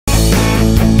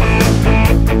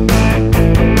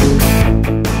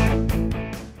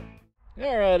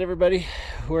everybody,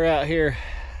 we're out here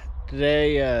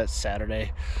today. It's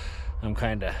Saturday. I'm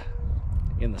kind of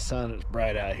in the sun. It's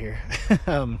bright out here.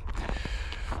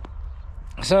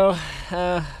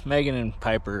 Megan and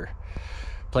Piper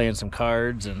playing some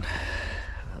cards, and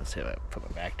let's see if I put my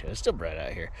back to it. It's still bright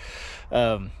out here.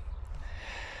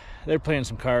 They're playing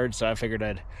some cards, so I figured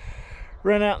I'd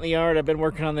run out in the yard. I've been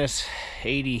working on this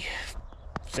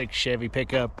 86 Chevy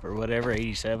pickup or whatever,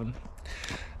 87.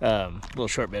 Little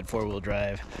short bed 4-wheel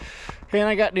drive, and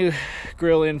I got new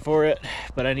grill in for it,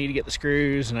 but I need to get the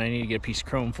screws and I need to get a piece of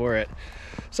chrome for it.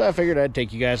 So I figured I'd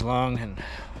take you guys along and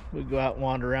we'd go out and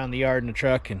wander around the yard in the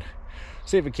truck and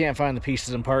see if we can't find the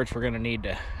pieces and parts we're going to need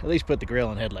to at least put the grill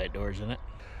and headlight doors in it.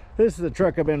 This is the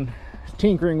truck I've been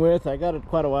tinkering with. I got it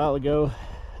quite a while ago.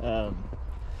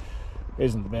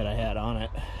 Isn't the bed I had on it,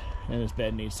 and this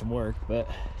bed needs some work, but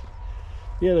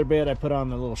the other bed I put on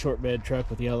the little short bed truck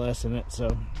with the LS in it, so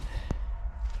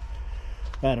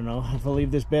I don't know if I'll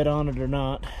leave this bed on it or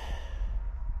not.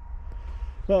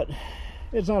 But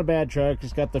it's not a bad truck.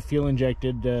 It's got the fuel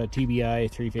injected TBI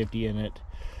 350 in it.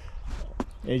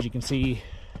 As you can see,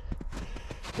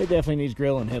 it definitely needs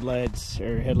grill and headlights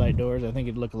or headlight doors. I think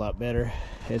it'd look a lot better.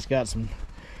 It's got some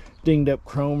dinged up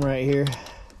chrome right here,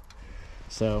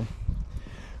 so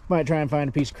might try and find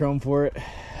a piece of chrome for it.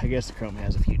 I guess the chrome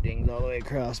has a few dings all the way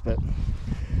across, but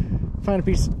find a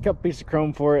couple pieces of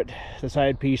chrome for it, the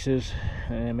side pieces,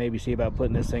 and maybe see about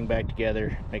putting this thing back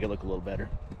together, make it look a little better.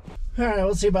 All right,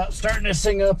 let's see about starting this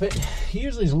thing up. It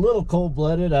usually is a little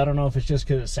cold-blooded. I don't know if it's just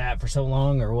because it sat for so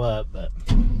long or what, but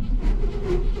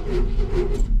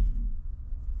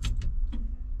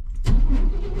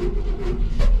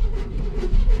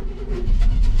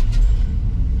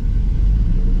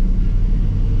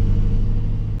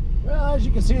as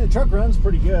you can see, the truck runs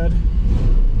pretty good.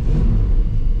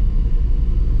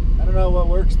 I don't know what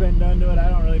work's been done to it. I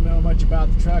don't really know much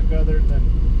about the truck other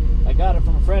than I got it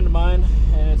from a friend of mine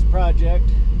and it's a project.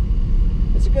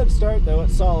 It's a good start though,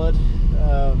 it's solid.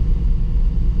 I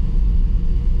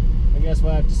guess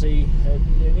we'll have to see.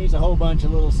 It needs a whole bunch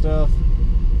of little stuff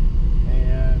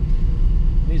and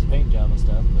it needs a paint job and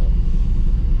stuff, but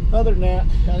other than that,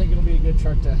 I think it'll be a good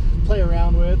truck to play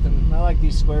around with, and I like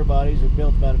these square bodies. We've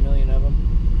built about 1 million of them.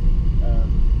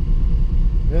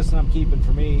 This one I'm keeping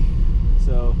for me,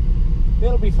 so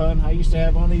it'll be fun. I used to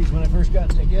have one of these when I first got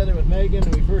together with Megan,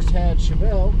 and we first had Chevy,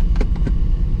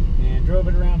 and drove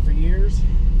it around for years.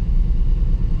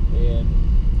 And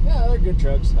yeah, they're good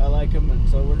trucks. I like them, and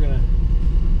so we're gonna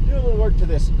do a little work to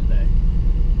this today.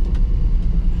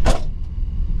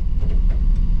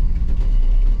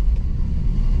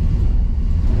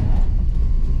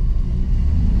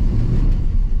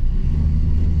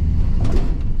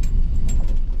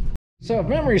 So if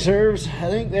memory serves, I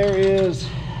think there is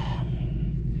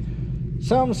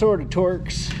some sort of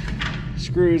Torx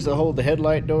screws that hold the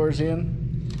headlight doors in.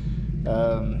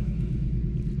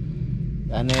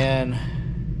 And then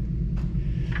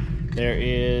there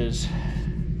is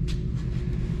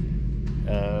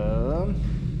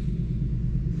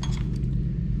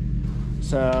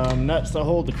some nuts that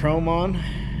hold the chrome on.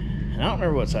 I don't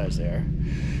remember what size they are.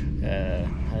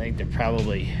 I think they're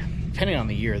probably, depending on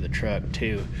the year of the truck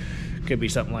too, could be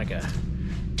something like a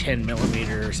 10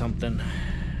 millimeter or something,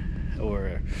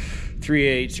 or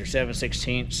 3/8 or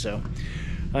 7/16. So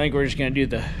I think we're just going to do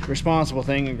the responsible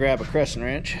thing and grab a crescent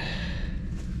wrench,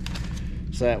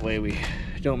 so that way we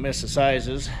don't miss the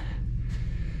sizes,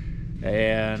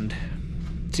 and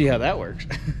see how that works.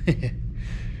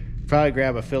 Probably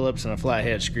grab a Phillips and a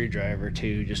flathead screwdriver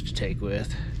too, just to take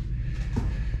with.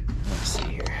 Let's see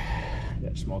here.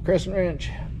 Got a small crescent wrench.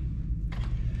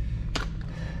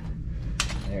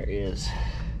 There is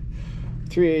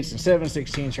 3/8 and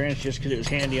 7/16 wrench, just because it was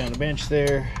handy on the bench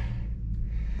there.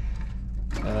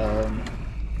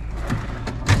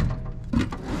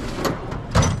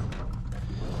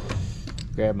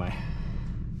 Grab my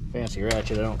fancy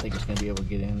ratchet. I don't think it's going to be able to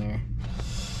get in there.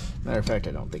 Matter of fact,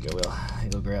 I don't think I will.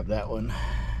 I'll grab that one.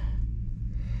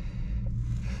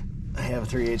 I have a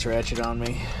 3/8 ratchet on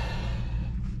me.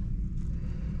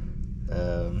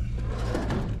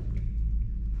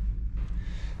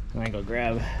 I'm gonna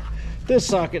grab this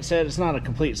socket set. It's not a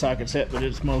complete socket set, but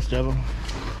it's most of them.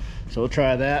 So we'll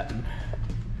try that and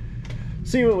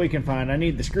see what we can find. I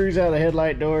need the screws out of the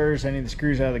headlight doors. I need the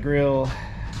screws out of the grill.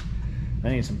 I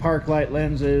need some park light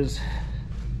lenses.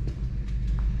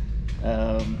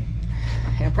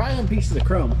 And probably some pieces of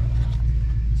chrome.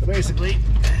 So basically,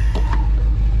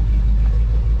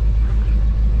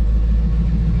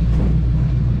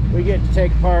 we get to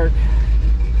take apart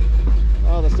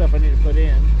all the stuff I need to put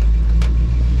in.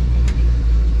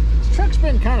 This truck's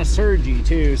been kind kind of surgy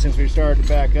too since we started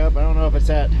back up. I don't know if it's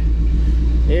that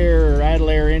air or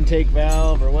idle air intake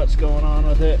valve or what's going on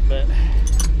with it, but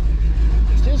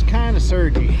it's just kind of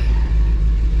surgy.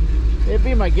 It'd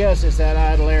be my guess it's that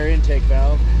idle air intake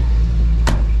valve.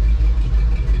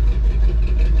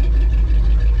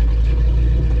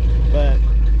 But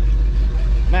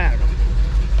man,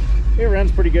 it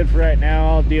runs pretty good for right now.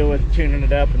 I'll deal with tuning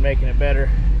it up and making it better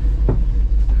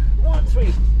once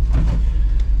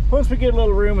we get a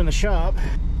little room in the shop.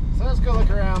 So let's go look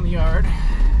around the yard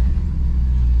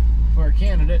for a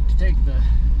candidate to take the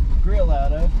grill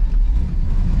out of.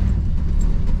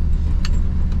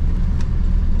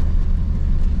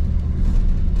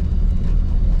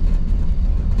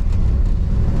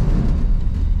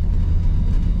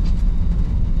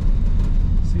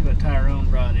 See what Tyrone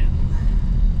brought in.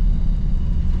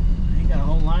 He got a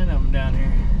whole line of them down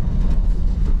here.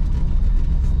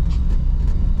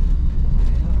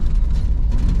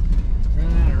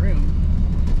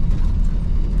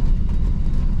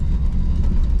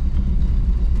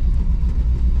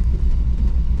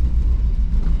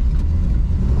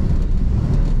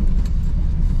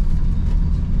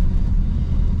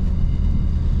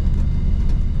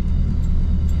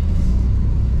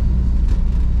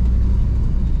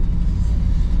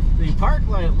 Park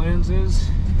light lenses,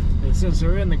 and since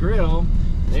they're in the grill,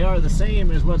 they are the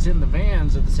same as what's in the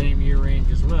vans at the same year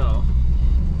range as well.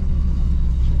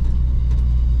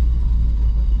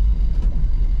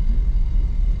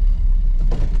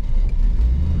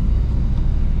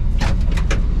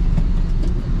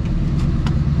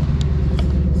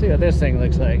 Let's see what this thing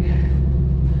looks like.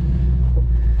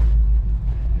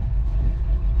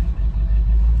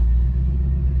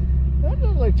 That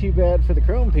doesn't look too bad for the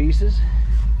chrome pieces.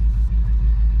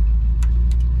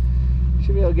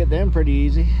 Should be able to get them pretty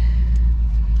easy.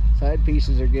 Side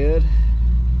pieces are good.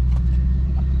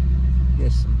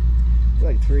 Guess some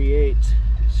like 3/8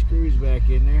 screws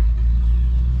back in there.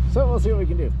 So we'll see what we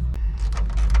can do.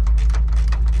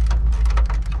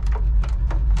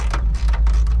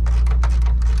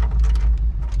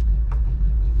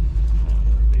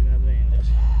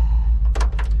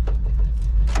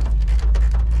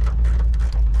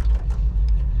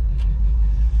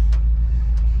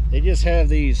 They just have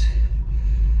these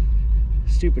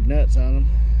stupid nuts on them.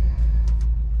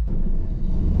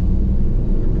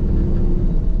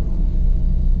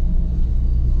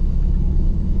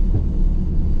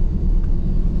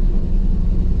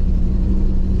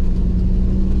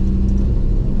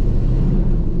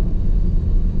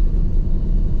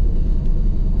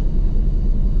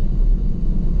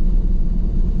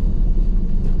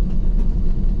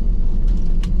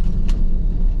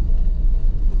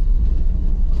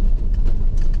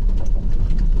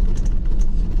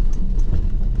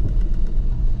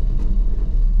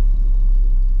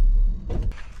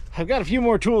 I've got a few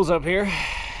more tools up here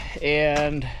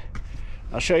and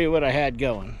I'll show you what I had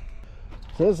going.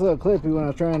 So this little clippy when I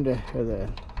was trying to,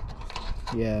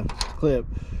 clip,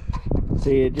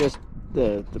 see it just,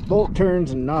 the bolt turns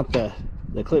and not the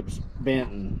clip's bent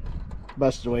and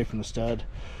busted away from the stud.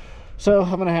 So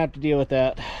I'm gonna have to deal with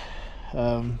that.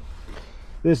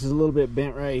 This is a little bit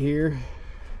bent right here,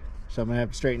 so I'm gonna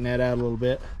have to straighten that out a little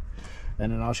bit,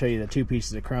 and then I'll show you the two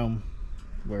pieces of chrome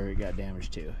where it got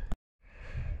damaged to.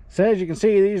 So as you can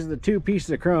see, these are the two pieces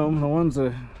of chrome. The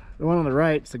one on the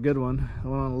right is the good one. The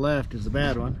one on the left is the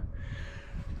bad one.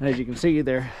 As you can see,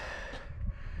 they're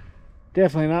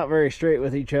definitely not very straight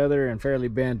with each other and fairly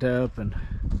bent up. And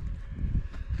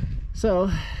so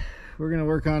we're going to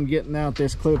work on getting out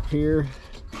this clip here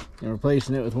and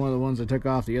replacing it with one of the ones I took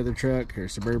off the other truck, or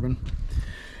Suburban.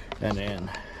 And then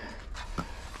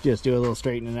just do a little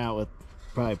straightening out with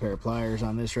probably a pair of pliers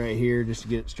on this right here just to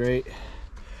get it straight.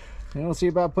 And we'll see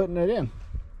about putting it in.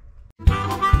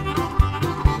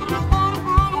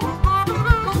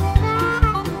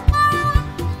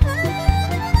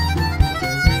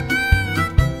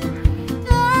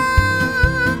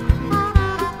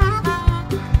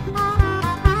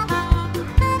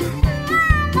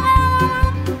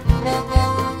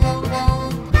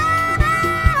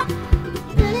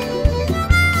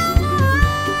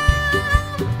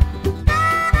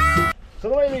 So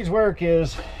the way these work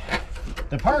is,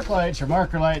 the park lights or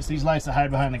marker lights, these lights that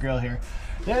hide behind the grill here,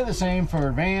 they're the same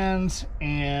for vans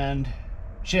and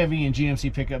Chevy and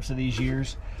GMC pickups of these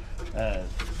years.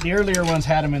 The earlier ones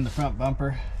had them in the front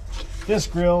bumper. This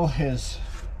grill has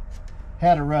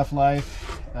had a rough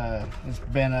life. It's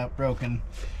been up, broken,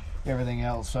 everything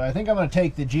else. So I think I'm going to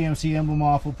take the GMC emblem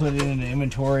off. We'll put it in the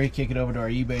inventory, kick it over to our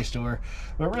eBay store.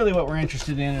 But really what we're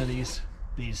interested in are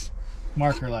these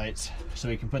marker lights, so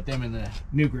we can put them in the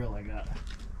new grill I got.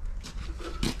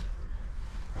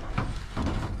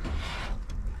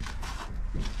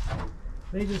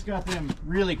 They just got them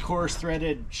really coarse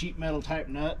threaded sheet metal type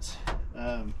nuts,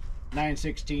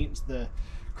 9/16. The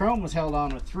chrome was held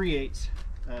on with 3/8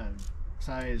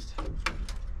 sized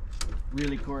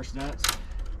really coarse nuts.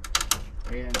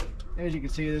 And as you can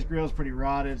see, this grill's pretty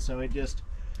rotted, so it just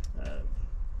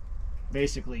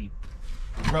basically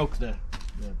broke the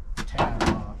tab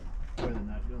off where the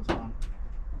nut goes on.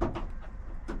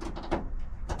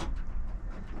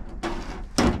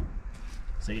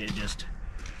 So it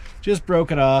just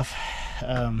broke it off.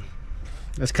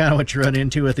 That's kind of what you run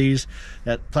into with these.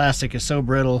 That plastic is so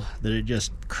brittle that it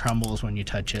just crumbles when you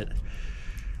touch it.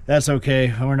 That's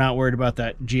okay. We're not worried about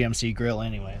that GMC grill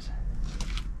anyways.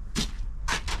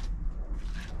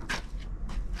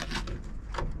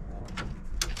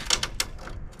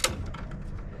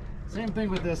 Same thing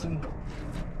with this one.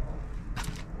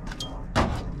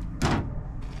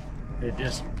 It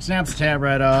just snaps the tab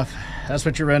right off. That's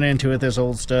what you run into with this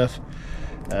old stuff.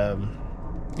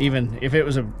 Even if it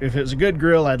was a good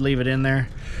grill, I'd leave it in there.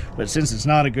 But since it's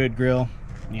not a good grill,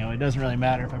 you know, it doesn't really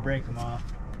matter if I break them off.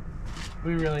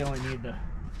 We really only need the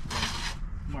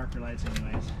marker lights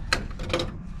anyways.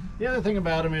 The other thing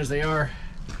about them is they are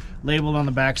labeled on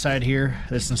the back side here.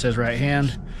 This one says right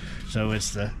hand, so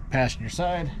it's the passenger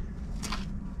side.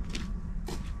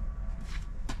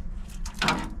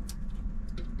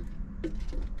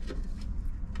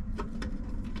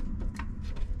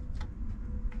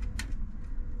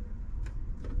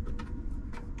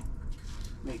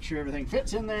 Make sure everything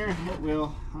fits in there. It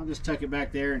will. I'll just tuck it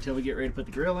back there until we get ready to put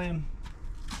the grill in.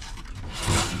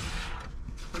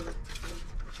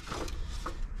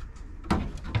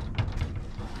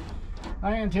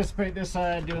 I anticipate this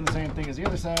side doing the same thing as the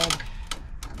other side,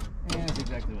 and it's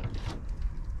exactly what it is.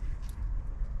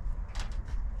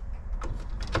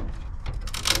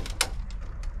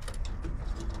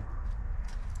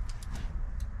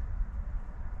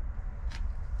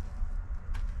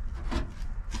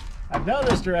 I've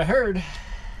noticed, or I heard,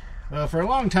 for a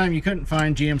long time you couldn't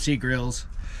find GMC grills,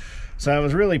 so I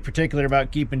was really particular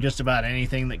about keeping just about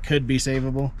anything that could be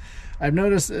savable. I've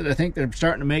noticed that I think they're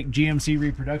starting to make GMC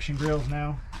reproduction grills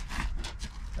now,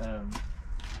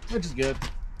 which is good.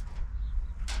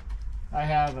 I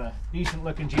have a decent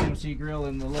looking GMC grill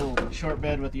in the little short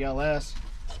bed with the LS,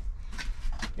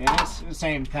 and it's the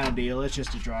same kind of deal. It's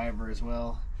just a driver as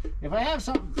well. If I have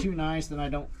something too nice, then I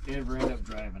don't ever end up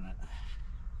driving it.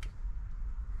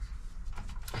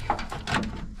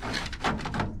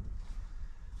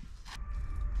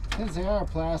 Since they are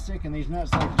plastic and these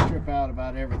nuts like to strip out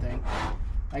about everything,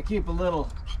 I keep a little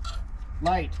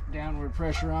light downward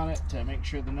pressure on it to make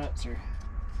sure the nuts are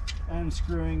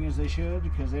unscrewing as they should,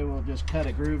 because they will just cut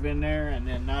a groove in there and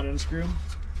then not unscrew.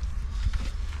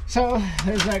 So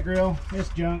there's that grill. It's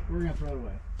junk. We're gonna throw it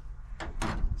away.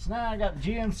 So now I got the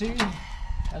GMC.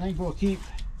 I think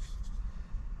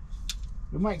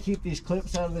we might keep these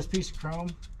clips out of this piece of chrome.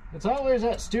 It's always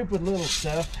that stupid little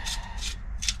stuff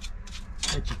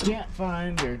that you can't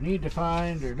find or need to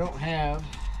find or don't have.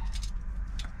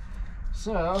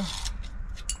 So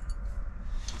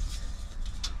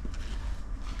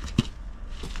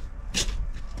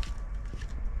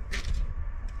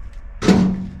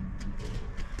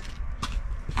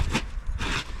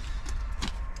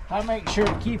I make sure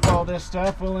to keep all this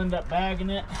stuff. We'll end up bagging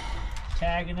it,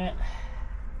 tagging it,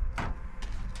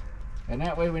 and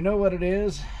that way we know what it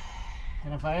is.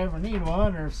 And if I ever need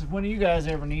one, or if one of you guys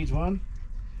ever needs one,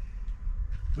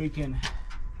 we can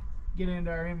get into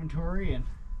our inventory and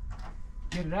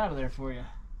get it out of there for you.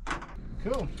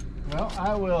 Cool. Well,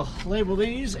 I will label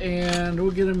these and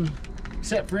we'll get them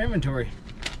set for inventory.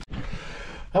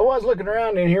 I was looking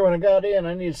around in here when I got in.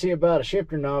 I need to see about a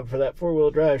shifter knob for that four-wheel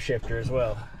drive shifter as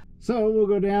well. So we'll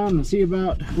go down and see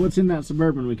about what's in that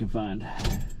Suburban we can find.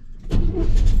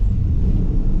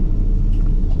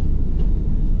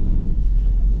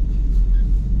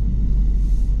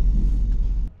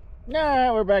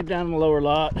 Alright, we're back down in the lower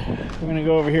lot. We're going to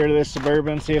go over here to this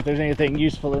Suburban, see if there's anything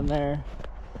useful in there.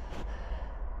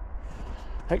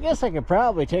 I guess I could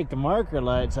probably take the marker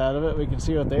lights out of it. We can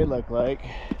see what they look like.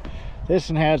 This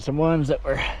one had some ones that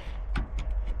were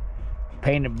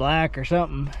painted black or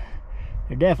something.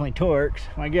 They're definitely Torx.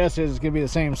 My guess is it's going to be the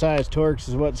same size Torx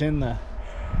as what's in the,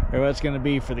 or what's going to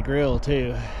be for the grill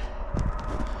too.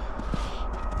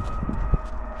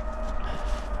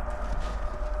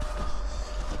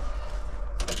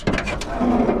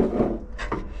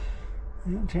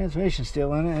 Transmission's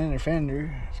still in it, and the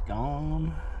fender is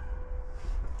gone.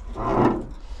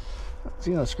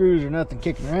 See, no screws or nothing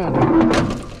kicking around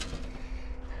here.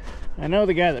 I know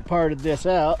the guy that parted this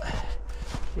out,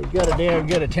 he's got a damn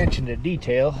good attention to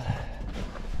detail.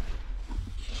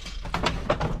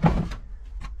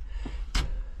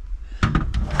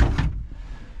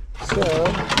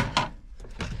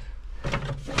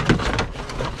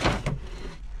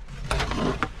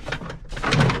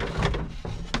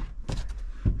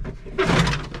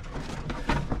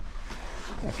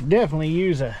 definitely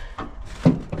use a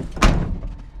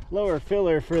lower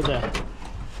filler for the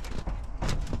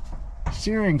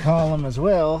steering column as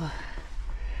well,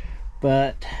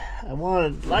 but I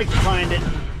like to find it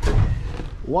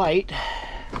white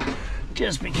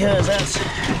just because that's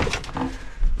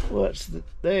what's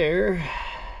there.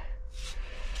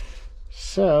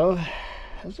 So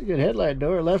that's a good headlight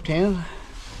door, left hand.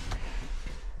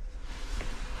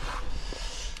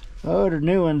 I ordered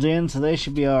new ones in, so they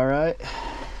should be all right.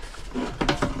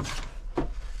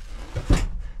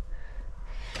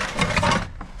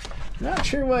 Not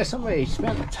sure why somebody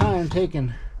spent the time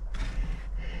taking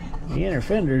the inner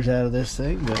fenders out of this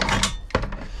thing, but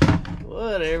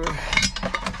whatever.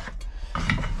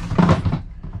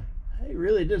 They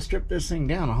really did strip this thing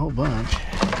down a whole bunch.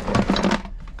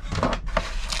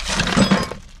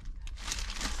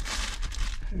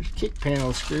 There's kick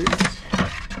panel screws.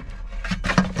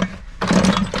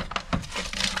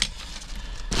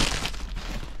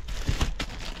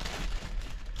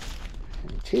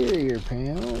 Interior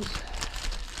panels.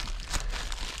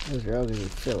 Those are all going to be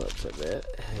Phillips, I bet.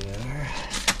 They are.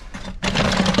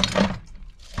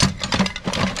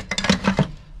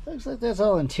 Looks like that's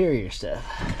all interior stuff.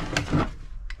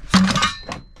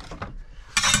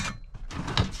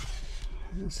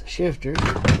 That's a shifter.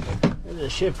 There's a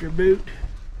shifter boot.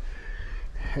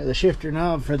 Or the shifter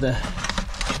knob for the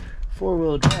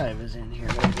four-wheel drive is in here,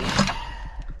 maybe.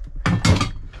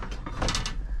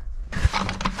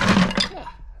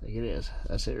 It is.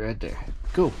 That's it right there.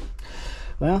 Cool.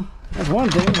 Well, that's one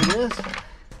thing, I guess.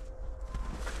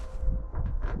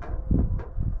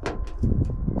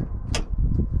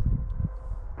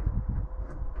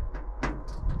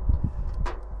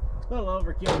 A little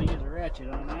overkill to use a ratchet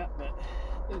on that, but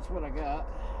it's what I got.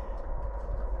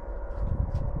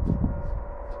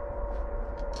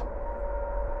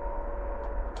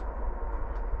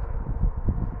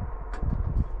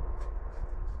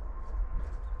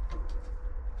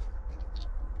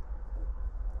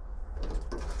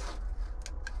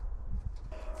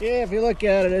 Yeah, if you look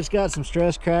at it, it's got some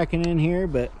stress cracking in here,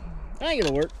 but I think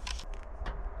it'll work.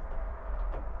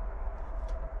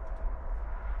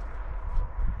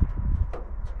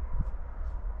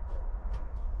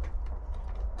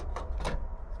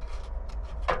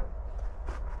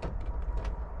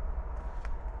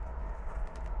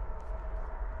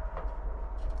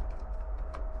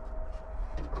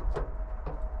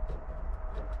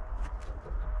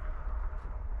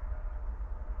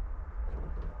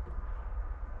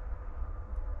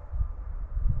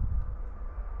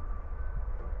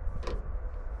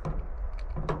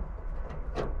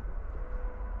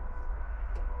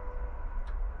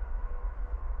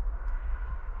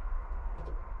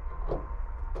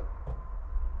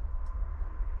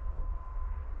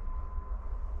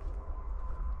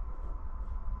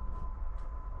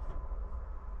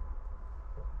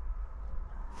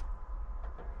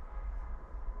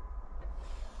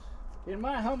 In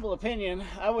my humble opinion,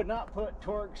 I would not put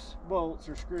Torx bolts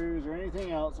or screws or anything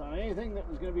else on anything that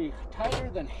was going to be tighter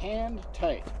than hand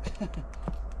tight.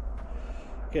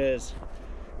 Because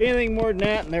anything more than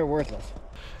that and they're worthless.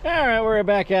 Alright, we're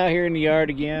back out here in the yard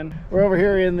again. We're over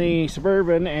here in the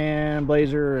Suburban and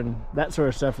Blazer and that sort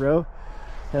of stuff row.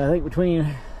 And I think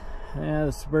between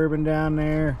the Suburban down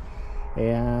there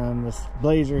and this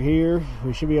Blazer here,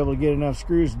 we should be able to get enough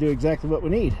screws to do exactly what we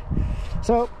need.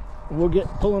 So we'll get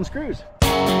pulling screws.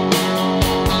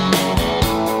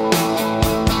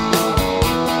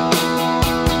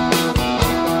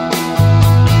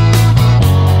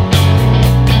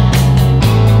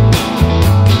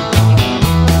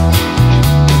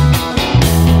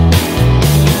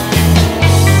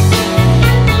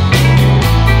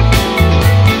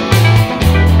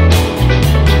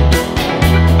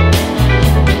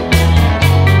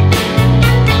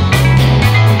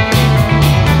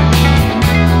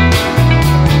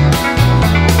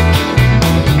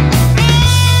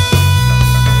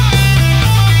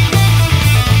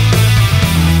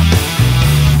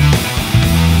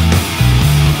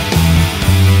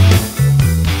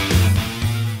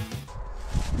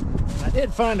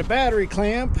 Find a battery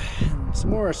clamp and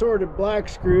some more assorted black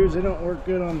screws. They don't work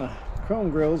good on the chrome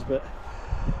grills, but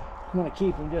I'm going to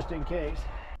keep them just in case.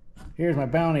 Here's my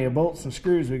bounty of bolts and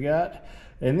screws we got,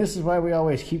 and this is why we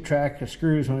always keep track of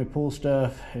screws when we pull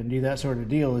stuff and do that sort of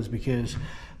deal, is because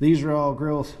these are all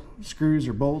grill screws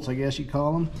or bolts, I guess you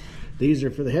call them. These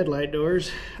are for the headlight doors.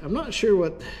 I'm not sure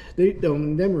what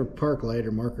them are, park light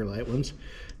or marker light ones.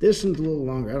 This one's a little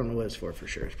longer. I don't know what it's for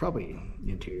sure. It's probably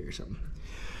interior or something.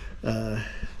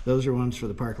 Those are ones for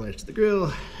the park lights to the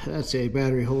grill. That's a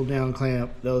battery hold down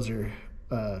clamp. Those are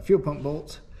fuel pump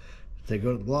bolts. They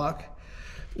go to the block.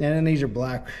 And then these are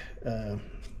black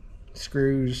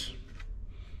screws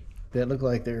that look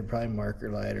like they're probably marker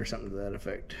light or something to that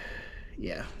effect.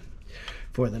 Yeah,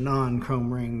 for the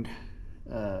non-chrome ringed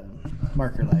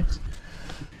marker lights.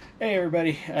 Hey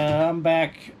everybody, I'm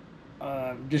back.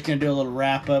 Just gonna do a little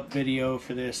wrap up video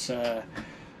for this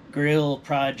grill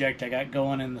project I got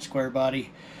going in the square body.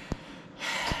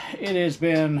 It has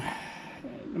been,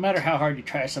 no matter how hard you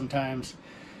try, sometimes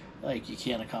like you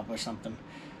can't accomplish something.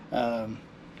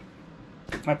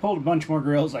 I pulled a bunch more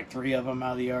grills, like 3 of them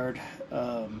out of the yard,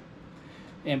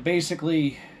 and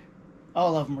basically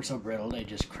all of them were so brittle they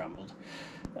just crumbled.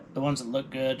 The ones that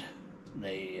looked good,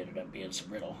 they ended up being so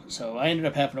brittle. So I ended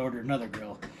up having to order another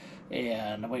grill,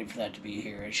 and I'm waiting for that to be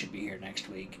here. It should be here next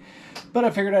week. But I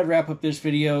figured I'd wrap up this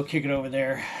video, kick it over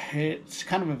there. It's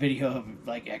kind of a video of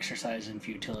like exercise and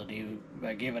futility.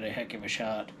 I gave it a heck of a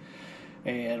shot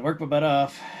and worked my butt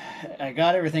off. I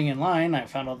got everything in line. I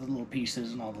found all the little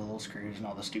pieces and all the little screws and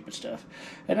all the stupid stuff.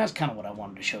 And that's kind of what I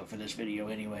wanted to show for this video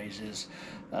anyways, is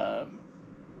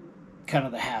kind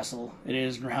of the hassle it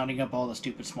is rounding up all the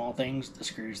stupid small things, the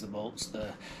screws, the bolts,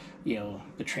 the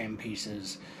trim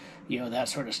pieces, that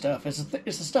sort of stuff. It's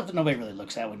the stuff that nobody really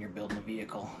looks at when you're building a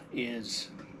vehicle, is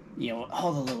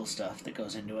all the little stuff that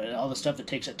goes into it, all the stuff that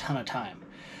takes a ton of time.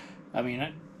 I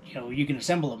mean, you can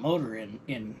assemble a motor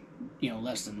in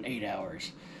less than 8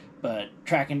 hours, but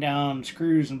tracking down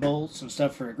screws and bolts and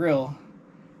stuff for a grill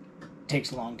takes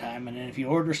a long time. And then if you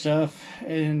order stuff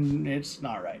and it's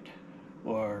not right,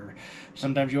 or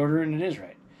sometimes you order it and it is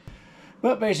right.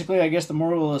 But basically, I guess the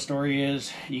moral of the story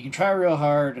is you can try real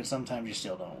hard and sometimes you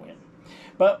still don't win.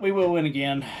 But we will win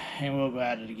again, and we'll go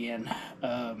at it again.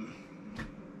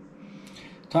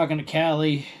 Talking to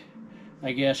Callie,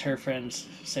 I guess her friends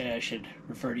say I should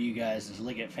refer to you guys as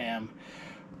Liggett fam.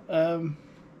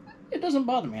 It doesn't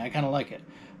bother me. I kind of like it.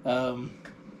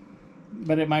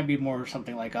 But it might be more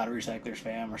something like Auto Recyclers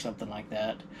fam or something like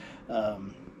that. I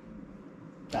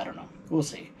don't know. We'll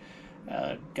see.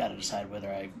 Got to decide whether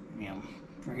I,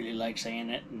 really like saying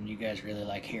it and you guys really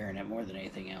like hearing it more than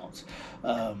anything else.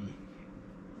 But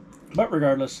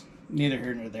regardless, neither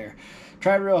here nor there.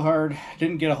 Tried real hard.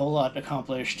 Didn't get a whole lot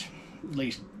accomplished, at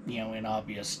least, in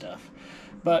obvious stuff.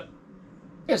 But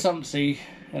it's something to see,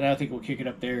 and I think we'll kick it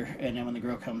up there, and then when the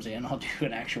grill comes in, I'll do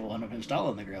an actual one of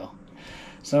installing the grill.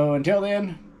 So until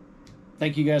then,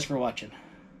 thank you guys for watching.